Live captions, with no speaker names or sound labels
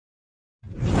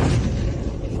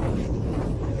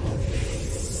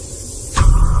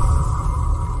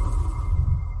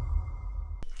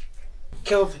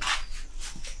Kelvin,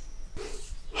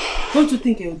 don't you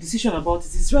think your decision about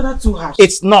it is rather too harsh?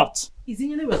 It's not. Is the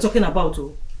Inyene we're talking about,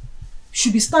 oh? You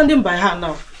should be standing by her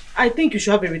now. I think you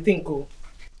should have everything, oh.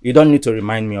 You don't need to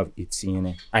remind me of it,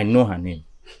 Inyene. I know her name.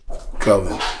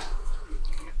 Kelvin,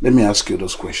 let me ask you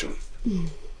this question.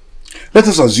 Let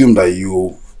us assume that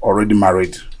you already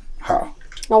married her.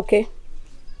 Okay.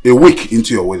 A week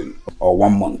into your wedding, or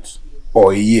 1 month,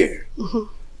 or a year,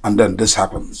 and then this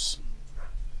happens.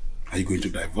 Are you going to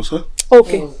divorce her?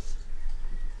 Okay.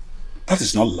 That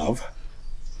is not love.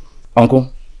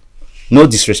 Uncle, no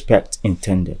disrespect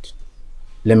intended.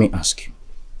 Let me ask you.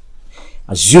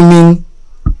 Assuming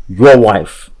your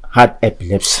wife had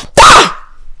epilepsy,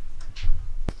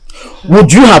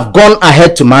 would you have gone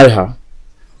ahead to marry her?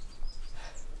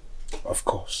 Of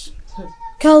course.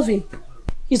 Kelvin,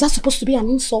 is that supposed to be an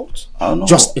insult? No.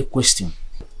 Just a question.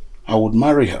 I would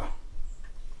marry her.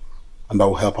 And I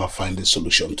will help her find a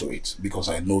solution to it. Because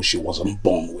I know she wasn't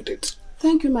born with it.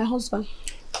 Thank you, my husband.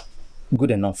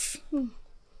 Good enough.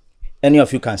 Any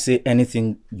of you can say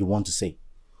anything you want to say.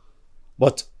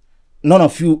 But none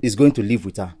of you is going to live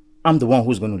with her. I'm the one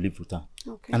who's going to live with her.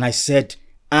 Okay. And I said,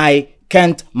 I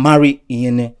can't marry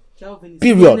Inyene.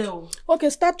 Period. Okay,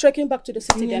 start trekking back to the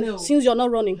city then, since you're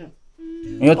not running.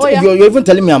 You're even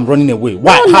telling me I'm running away.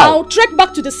 Why? No, How? now, trek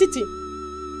back to the city.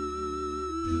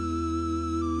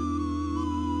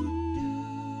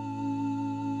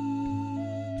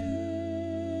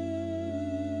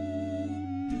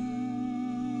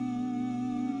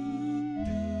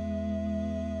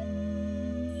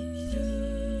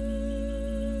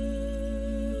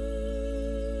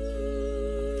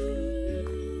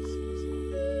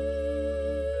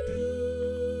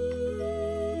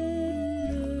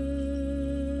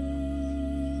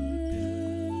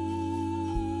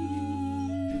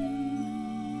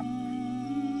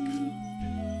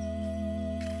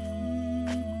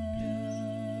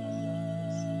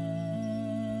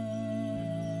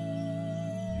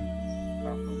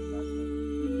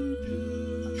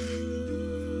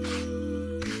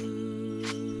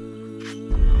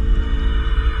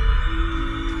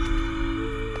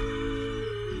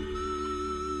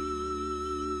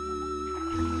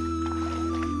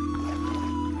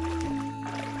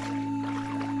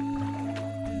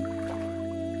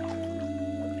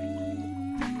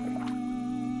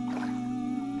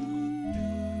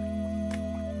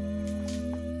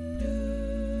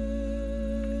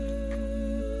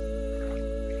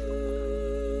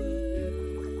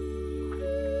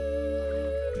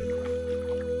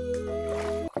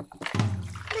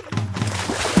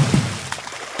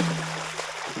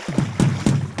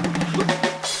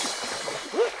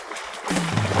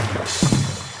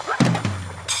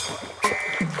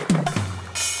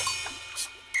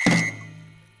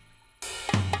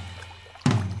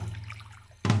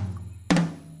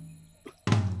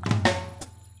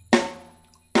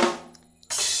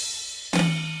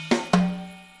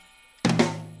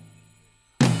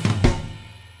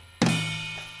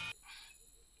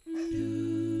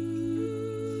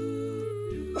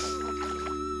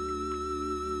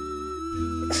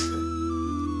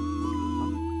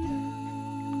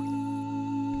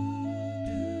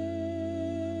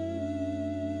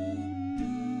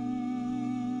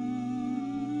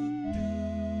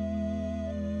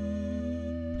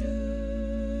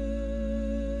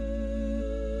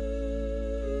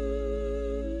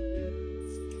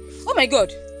 Oh my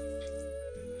God.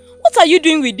 What are you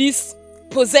doing with this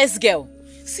possessed girl?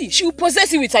 See, she will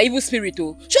possess you with her evil spirit,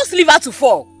 oh. Just leave her to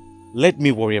fall. Let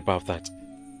me worry about that.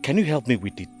 Can you help me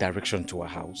with the direction to her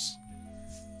house?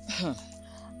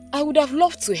 I would have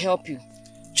loved to help you.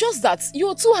 Just that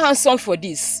you're too handsome for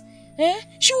this.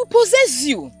 She will possess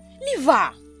you. Leave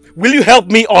her. Will you help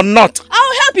me or not?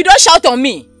 I'll help you. Don't shout on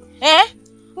me.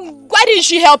 Why didn't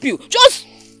she help you? Just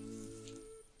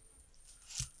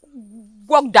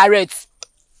walk direct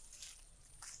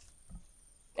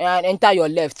and enter your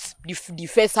left. The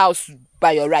first house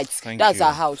by your right. That's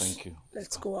our house. Thank you.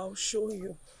 Let's go. I'll show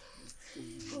you.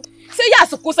 Say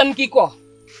yes, Kiko.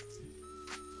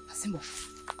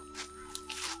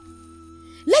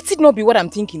 Let it not be what I'm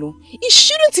thinking, oh. It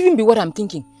shouldn't even be what I'm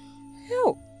thinking.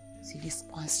 Hell, see this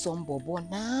handsome bobo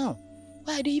now.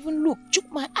 Why do you even look?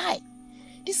 Chook my eye.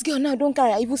 This girl now don't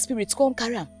carry her evil spirits. Come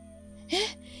carry him.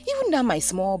 Even that my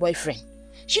small boyfriend.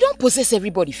 She don't possess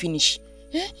everybody finish.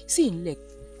 See in leg.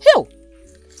 Hell,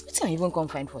 what can I even come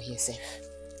find for herself?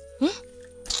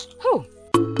 Oh.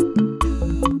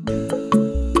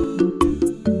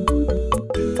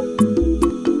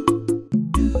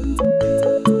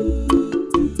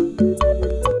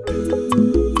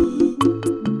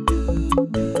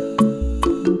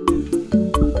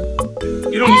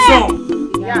 You don't sound.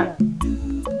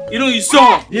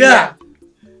 Isong. Yeah.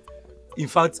 In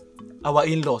fact, our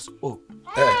in-laws. Oh,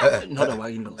 not our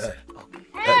in-laws.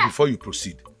 Before you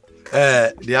proceed,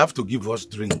 they have to give us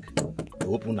drink to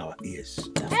open our ears.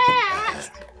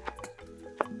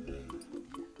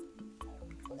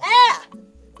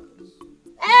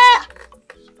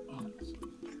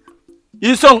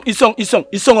 Isong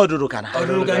odurukana.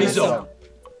 Odurukana Isong.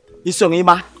 Isong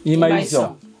ima. Ima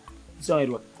Isong. Isong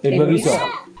Edward. Edward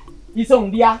Isong.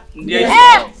 Isong dia.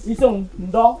 Dia Isong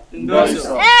ndo. Ndo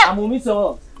Isong. Amumi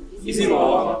Isong.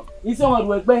 Isong. Isong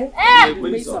Edward.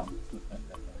 Isong.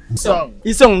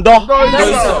 Isong ndo.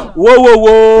 Isong. Whoa.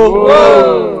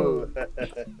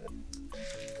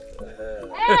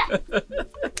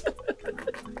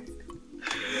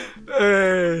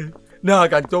 Now I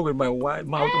can talk with my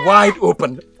mouth wide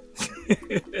open.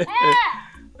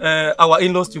 Our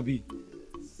in-laws to be,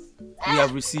 we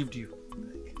have received you.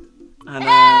 And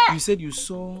you said you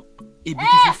saw a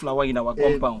beautiful flower in our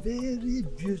compound. A very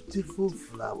beautiful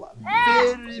flower.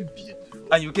 Very beautiful.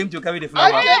 And you came to carry the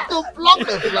flower? I came to pluck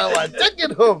the flower. Take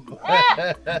it home.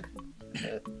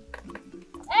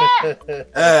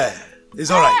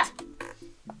 It's all right.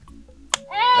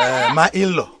 My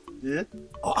in-law,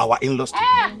 or our in-laws,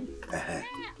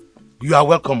 you are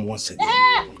welcome once again.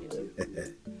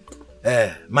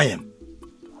 Mayam,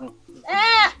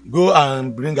 go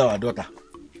and bring our daughter.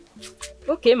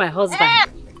 Okay, my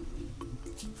husband.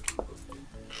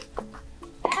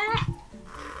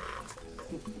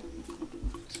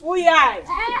 Oh yeah.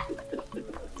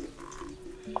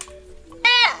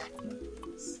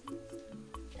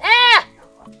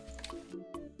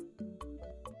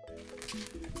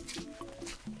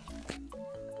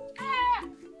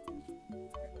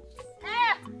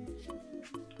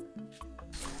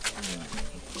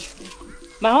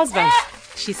 My husband,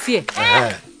 she's here.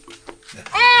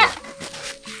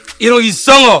 You know his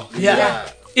song. Yeah.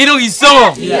 You know his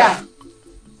song. Yeah.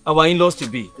 Our in-laws to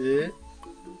be.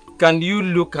 Can you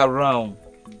look around?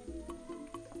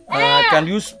 Can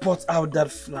you spot out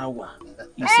that flower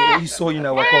you saw in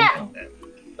our compound?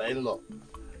 My in-law,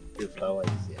 the flower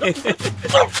is here.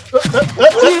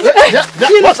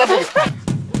 What's happening?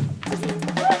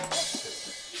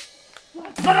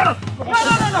 No.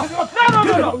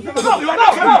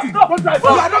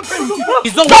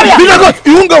 It's not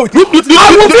You won't go with it. You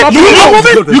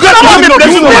got to have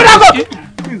it.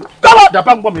 Come on. The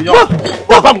bank bomb in your.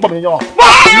 The bank bomb in your. You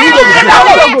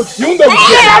won't go with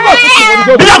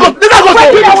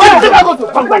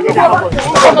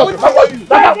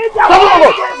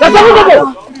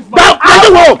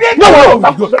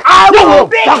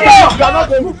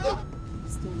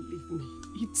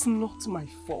It's not my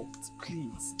fault,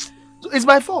 please. It's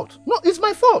my fault. No, it's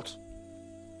my fault.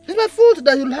 It's my fault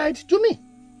that you lied to me.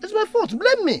 It's my fault.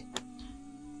 Blame me.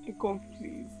 Come,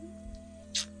 please.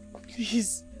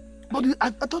 Please. But I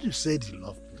thought you said you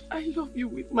loved me. I love you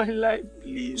with my life,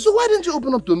 please. So why didn't you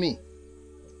open up to me?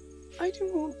 I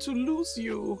didn't want to lose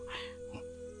you.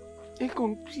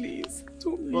 Come, please.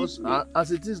 Don't leave me.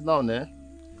 As it is now, there's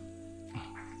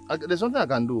something I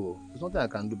can do. There's something I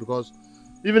can do because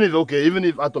even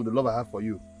if out of the love I have for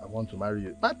you, I want to marry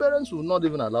you, my parents will not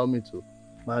even allow me to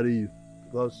marry you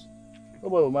because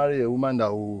nobody will marry a woman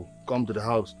that will come to the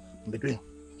house in between.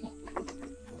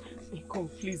 Come,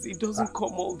 please. It doesn't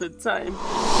come all the time.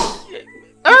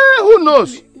 Who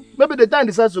knows? Maybe the time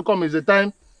decides to come is the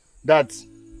time that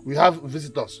we have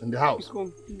visitors in the house.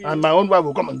 Come, and my own wife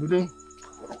will come and do them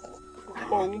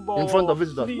in front of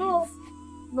visitors. Please.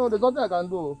 No, there's nothing I can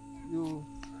do. You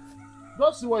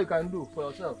just see what you can do for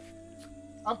yourself.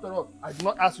 After all, I did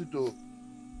not ask you to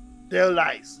tell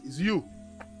lies. It's you. You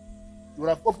would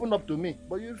have opened up to me,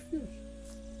 but you refused.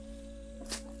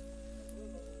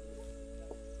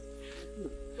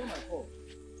 It's not my fault.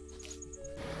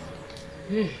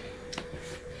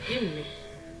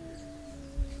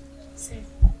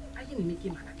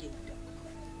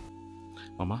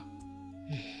 Mama,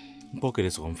 poche le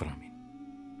sono fra me.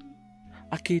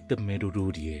 A che te me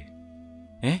do die?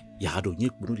 Ya do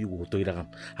nyek bunu di wo to ira.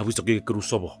 Ha visto che kru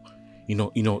sobo.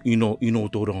 Ino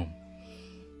to rom.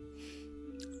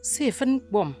 Se fen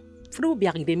bom, fru bi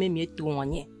arrivé même tu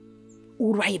onye.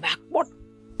 Urai ba pot.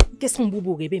 Que son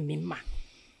bubu rebe memma.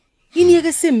 Ini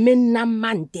re se menna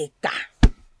manteka.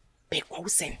 Be kwa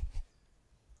usen.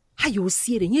 Hayo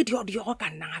siere nye dio ka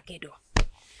na kedo.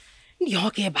 Dio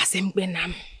ke ba sem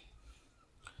benam.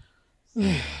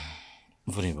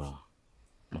 Voniba.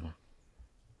 Mama.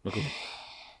 Loko.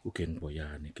 Uken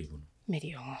boya ne ke bunu.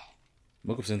 Medio.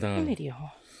 Mako senta. Medio.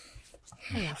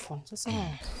 Aya fon so so.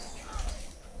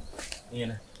 Iya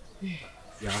na.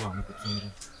 Ya ba mo ko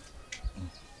senta.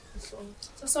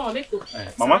 So on make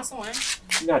Mama.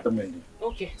 Ini ada men.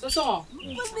 Okay. So on.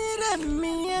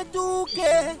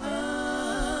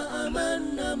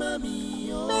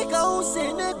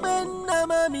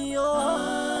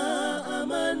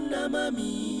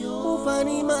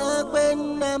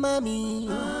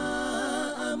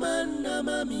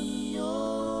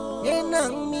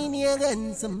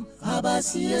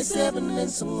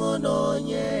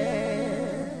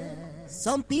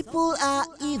 Some people are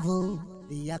evil.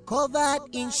 They are covered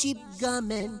in sheep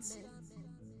garments,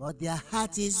 but their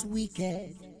heart is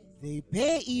wicked. They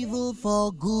pay evil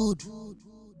for good.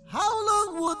 How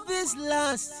long would this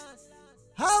last?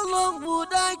 How long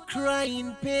would I cry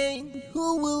in pain?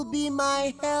 Who will be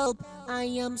my help? I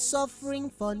am suffering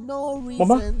for no reason.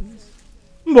 Mama.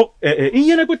 Mbok,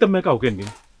 ini na ko temme ka oken din.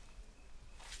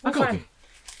 Aka oken.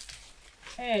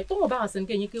 Tunggu ba asen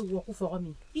kenye ke wo ku for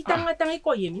mi. Itanga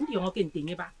ko yemi ndi ngo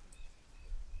kentinge ba.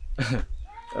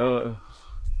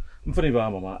 Mfani ba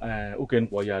mama, oken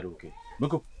kwa ya do ke.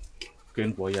 Meko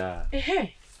ken kwa ya.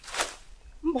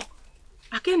 Mbok.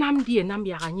 Ake nam die nam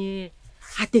ya ganye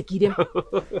hatekidem.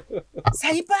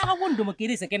 Sai pa wondo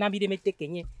makiri se kenam bide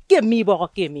metekenye. Ke mi bo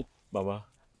ke mi. Mama,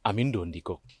 amin do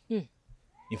ndiko.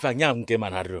 In fact, nyam ke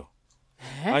manaro.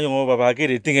 Ayo baba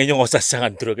ke tinga nyong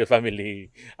sasangan tro ke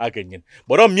family akenyen.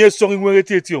 Boro mie song ngwe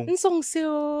tietiong. Nsong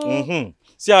seo.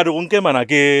 Si ado unke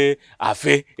manake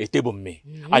afe ete bomme.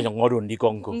 Ayo ngodo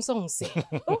ndikongo. Nsong se.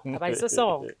 Aba so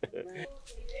so.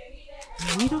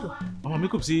 Ni do. Mama me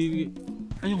kup si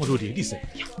ayo ngodo di dise.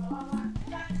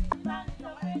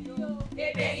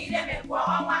 Ebe ide me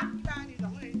kwa wa.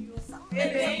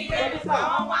 Ebe ide me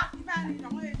kwa wa.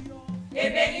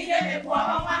 Ebe ide me kwa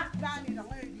wa.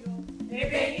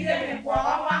 Ebe ide me kwa wa. Ebe ide me kwa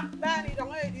wa.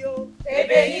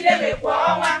 Ebe ide me kwa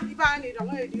wa.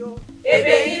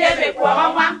 Ebe ide me kwa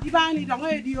wa.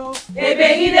 Ebe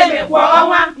ide me kwa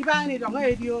wa.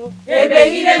 Ebe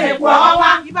ide me kwa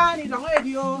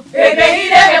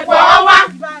wa.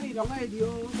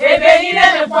 Ebe ide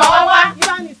me kwa wa.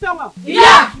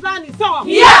 Iya.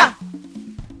 Iya.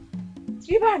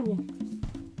 Ibani.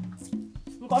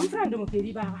 Ngom frando mo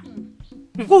kedi ba.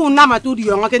 Ku na ma tu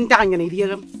dio ngaken tanya ni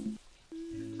dia.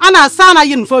 Ana sana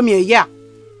yin fo mi ya.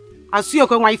 Asio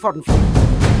ko ngai fon.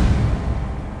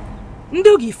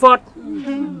 Ndugi fort.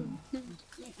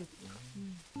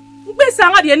 Ngbe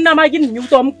sanga die na ma yin nyu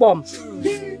tom pom.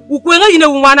 Ukwenga yine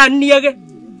wana niege.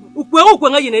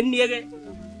 Ukwenga yine niege.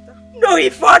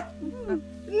 Ndugi fort.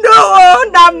 No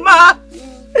nama.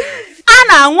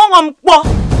 Ana ngongom po.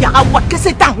 Ya wat ke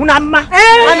se tang nama.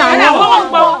 Ana ngongom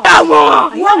po.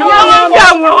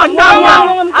 Nama.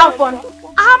 Afon.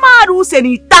 Amaru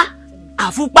senita.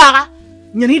 Afupara.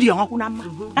 Nyani di ngo kunama.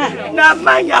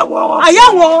 Nama yawo.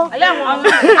 Ayawo.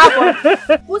 Afon.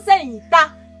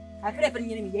 Usenita. Afre fere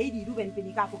nyani mi yai di ruben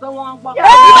penika ko kan won gbo.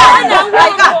 Ayawo.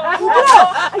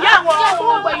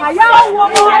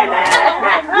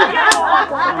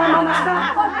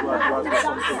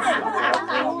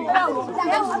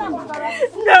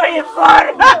 No, you for.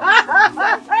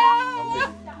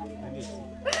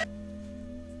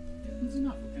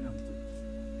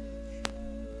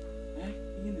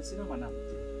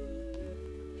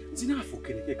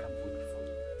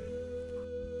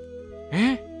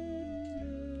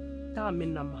 Ta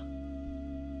min nama.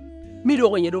 Mi do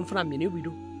gonye don fram mi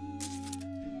wido.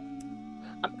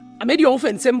 Amedi on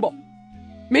fen sembo.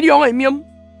 Medi on emium.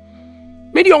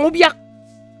 Medi on obiak.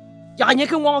 Ya anye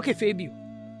ke won ke fe bio.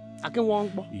 Ake won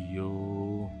gbo.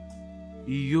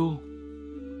 Iyo.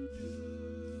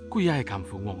 Ku ya e kam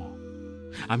fu won.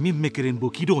 Ami mekeren bo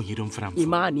ki don yidon fram.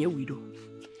 Imani e wido.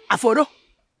 Aforo.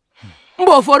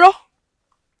 Mbo foro.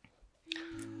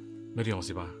 Medi on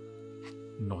siba.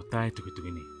 No tai tu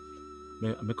ni.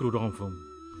 Me kru don fum.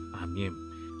 Amiem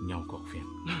nyau ko fen.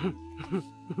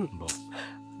 Bo.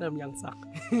 Nam yang sak.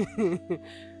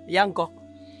 Yang kok.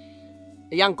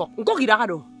 Ngko kira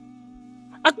do.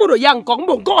 Akmuro yang kok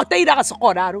mbo ngko te ida ka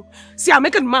sokodaro. Si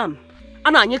amekan mam.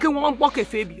 Ana anye ke won po ke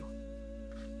febio.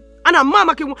 Ana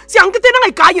mama ke si an kete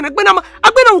na ka yin agbena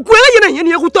ukwela yin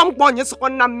yen ye ku tom po nye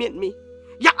sokon nam mi.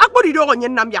 Ya akpori do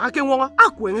nyen nam ya ke won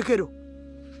akwen ke do.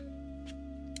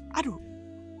 Ado.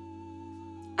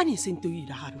 Ani sento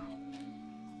ida hado.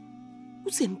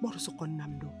 Usen bor sokon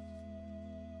nam do.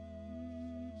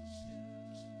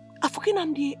 Afukin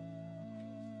nam di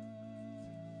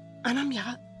anam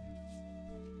ya.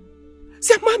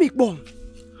 Si mami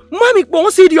bong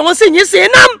si di on senye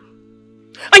senam.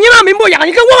 Anyana mimbo ya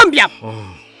ni ka wambia.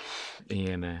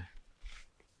 Ene.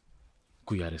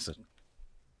 Ku ya reset.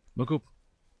 Mako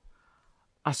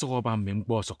asoko ba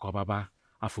mimbo soko baba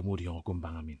afumuri on ko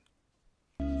bangamin.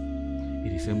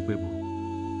 Iri sempe bu.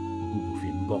 bufi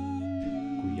mbok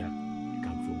kuya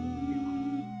kamfo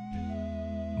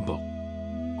mbok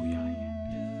kuya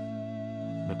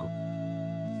meko.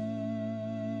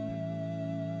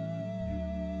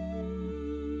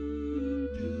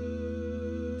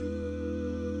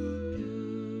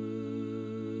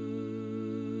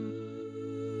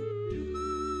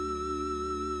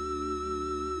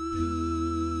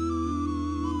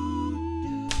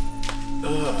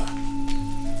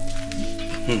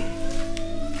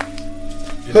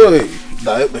 Hey,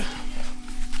 Daebe.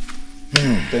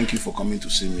 Thank you for coming to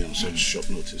see me on such short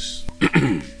notice.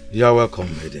 You're welcome,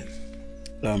 Maiden.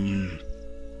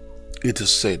 It is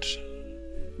said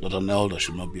that an elder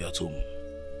should not be at home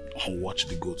and watch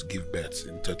the goat give birth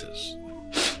in tetters.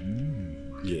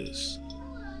 Yes.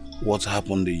 What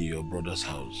happened in your brother's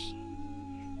house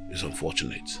is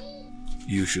unfortunate.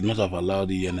 You should not have allowed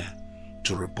Yene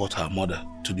to report her mother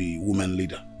to the woman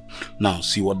leader. Now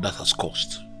see what that has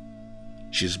cost.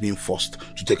 She's being forced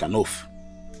to take an oath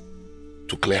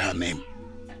to clear her name.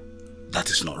 That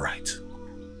is not right.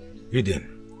 Eden,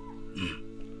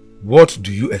 what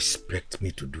do you expect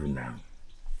me to do now?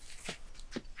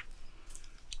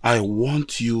 I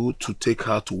want you to take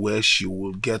her to where she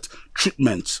will get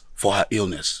treatment for her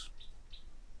illness.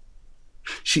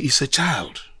 She is a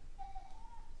child.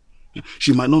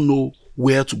 She might not know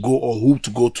where to go or who to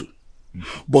go to.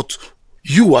 But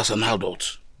you as an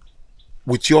adult,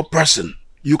 with your person,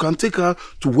 you can take her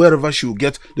to wherever she will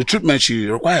get the treatment she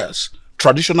requires,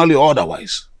 traditionally or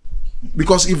otherwise.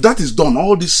 Because if that is done,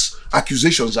 all these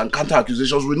accusations and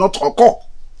counter-accusations will not occur.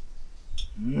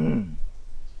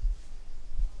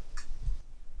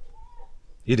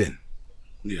 Eden.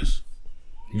 Yes.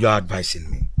 You are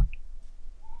advising me.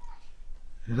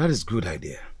 That is a good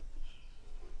idea.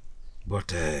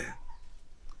 But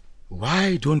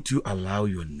why don't you allow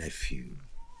your nephew,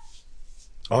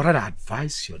 or rather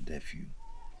advise your nephew,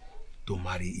 to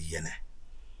marry Iyene?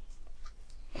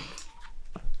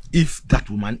 If that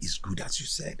woman is good as you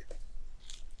said.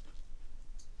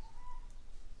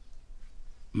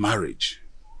 Marriage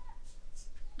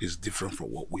is different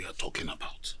from what we are talking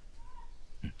about.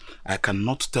 I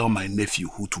cannot tell my nephew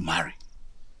who to marry.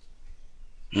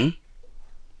 I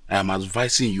am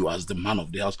advising you as the man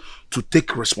of the house to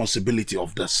take responsibility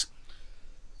of this.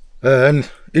 And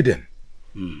Eden,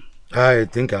 I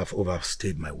think I've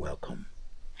overstayed my welcome.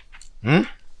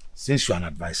 Since you're an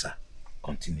advisor,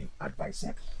 continue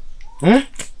advising.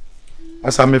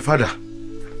 As I'm a father,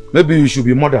 maybe you should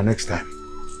be mother next time.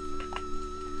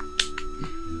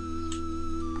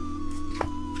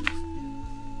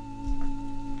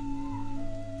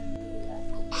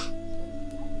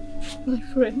 My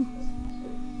friend,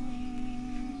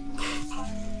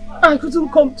 I couldn't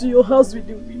come to your house with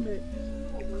the women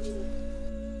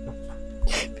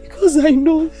because I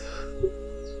know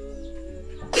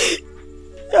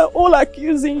they are all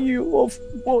accusing you of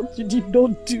what you did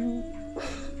not do.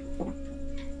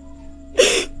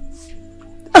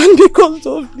 And because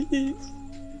of this,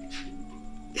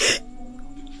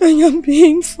 I am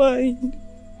being fined.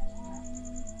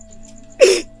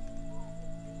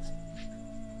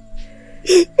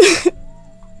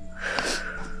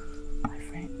 My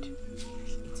friend,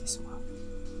 it is well.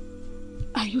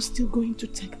 Are you still going to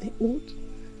take the oath?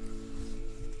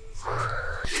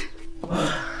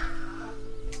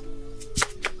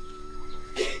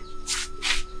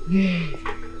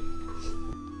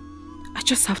 I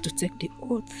just have to take the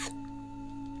oath.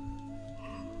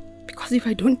 Because if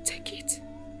I don't take it,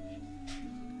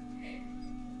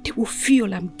 they will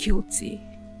feel I'm guilty.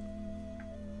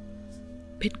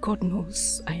 But God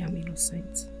knows I am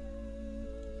innocent.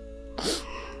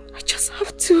 I just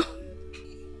have to.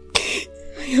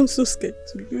 I am so scared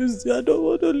to lose you. I don't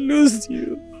want to lose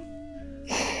you.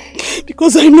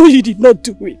 Because I know you did not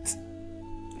do it.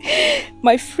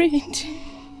 My friend,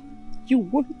 you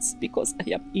won't because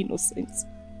I am innocent.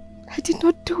 I did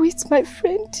not do it, my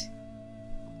friend.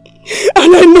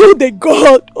 And I know the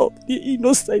God of the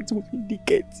innocent will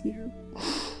vindicate you.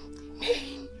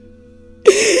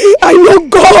 I know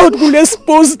God will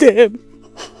expose them.